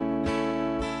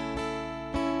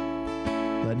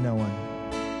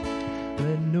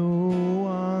let no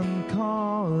one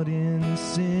caught in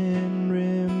sin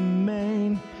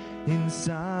remain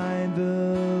inside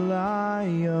the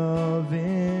lie of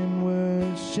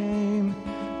inward shame,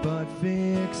 but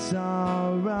fix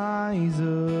our eyes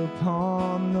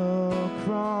upon the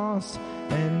cross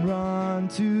and run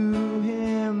to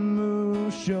him who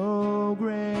showed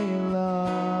great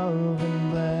love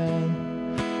and bled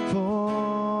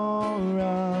for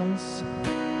us.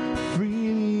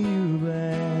 Freely you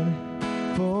bled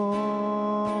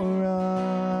for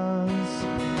us.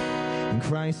 And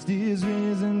Christ is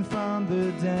risen from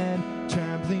the dead,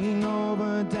 trampling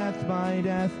over death by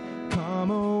death.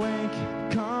 Come awake,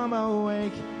 come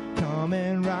awake, come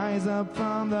and rise up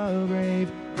from the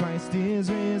grave. Christ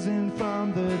is risen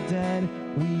from the dead,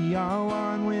 we are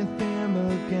one with him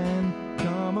again.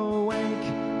 Come awake,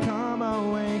 come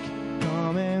awake,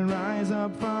 come and rise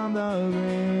up from the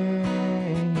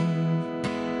grave.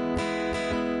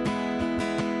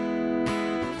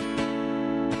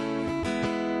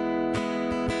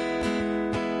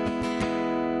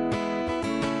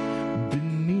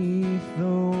 Beneath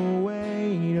the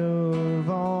weight of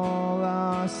all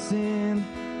our sin,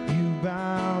 you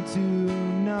bow to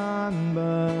none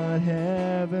but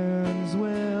heaven's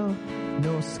will.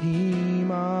 No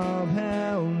scheme of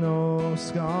hell, no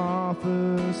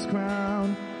scoffer's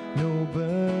crown, no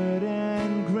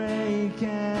burden great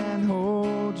can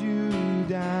hold you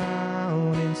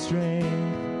down. In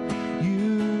strength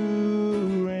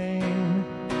you reign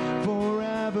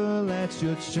forever, let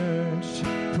your church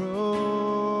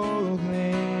proclaim.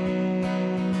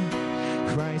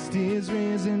 Christ is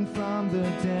risen from the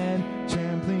dead,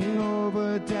 trampling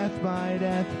over death by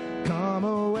death. Come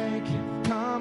awake,